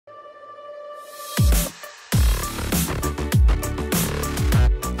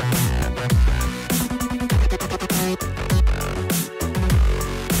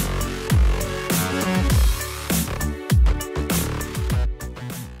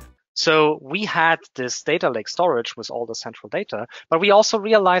So we had this data lake storage with all the central data, but we also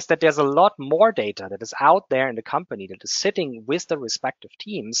realized that there's a lot more data that is out there in the company that is sitting with the respective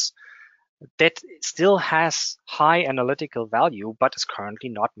teams that still has high analytical value, but is currently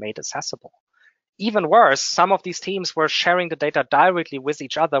not made accessible. Even worse, some of these teams were sharing the data directly with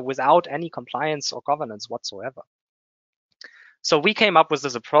each other without any compliance or governance whatsoever. So we came up with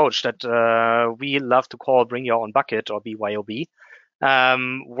this approach that we love to call bring your own bucket, or BYOB,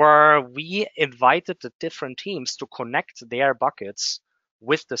 where we invited the different teams to connect their buckets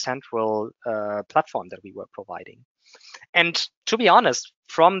with the central platform that we were providing. And to be honest,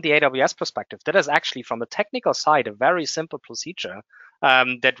 from the AWS perspective, that is actually from a technical side a very simple procedure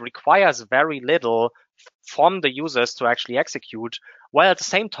that requires very little from the users to actually execute, while at the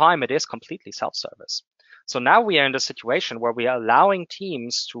same time it is completely self-service. So now we are in the situation where we are allowing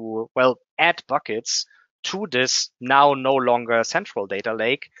teams to, well, add buckets to this now no longer central data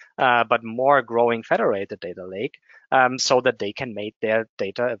lake, but more growing federated data lake, so that they can make their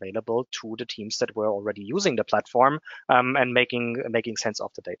data available to the teams that were already using the platform and making sense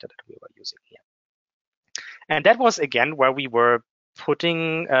of the data that we were using here. And that was again where we were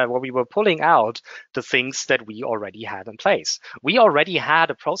pulling out the things that we already had in place. We already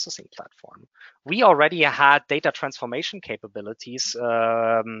had a processing platform. We already had data transformation capabilities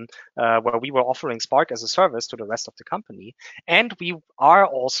where we were offering Spark as a service to the rest of the company. And we are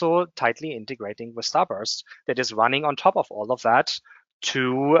also tightly integrating with Starburst that is running on top of all of that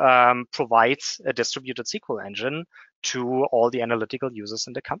to provide a distributed SQL engine to all the analytical users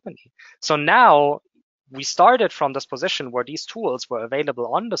in the company. So now we started from this position where these tools were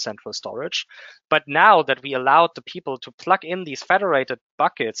available on the central storage, but now that we allowed the people to plug in these federated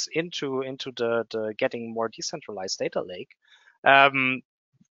buckets into the getting more decentralized data lake,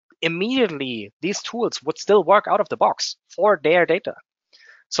 immediately these tools would still work out of the box for their data.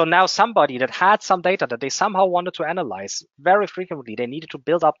 So now somebody that had some data that they somehow wanted to analyze very frequently, they needed to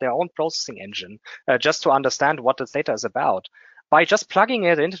build up their own processing engine just to understand what this data is about. By just plugging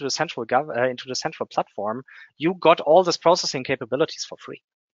it into the central platform, you got all this processing capabilities for free.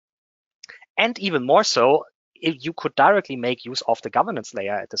 And even more so, if you could directly make use of the governance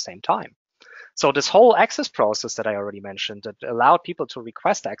layer at the same time. So this whole access process that I already mentioned that allowed people to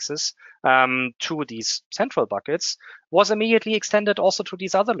request access to these central buckets was immediately extended also to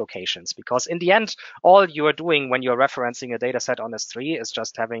these other locations, because in the end, all you are doing when you're referencing a data set on S3 is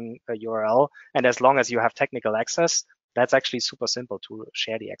just having a URL. And as long as you have technical access, that's actually super simple to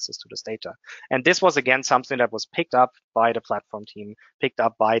share the access to this data. And this was, again, something that was picked up by the platform team, picked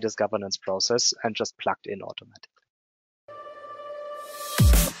up by this governance process, and just plugged in automatically.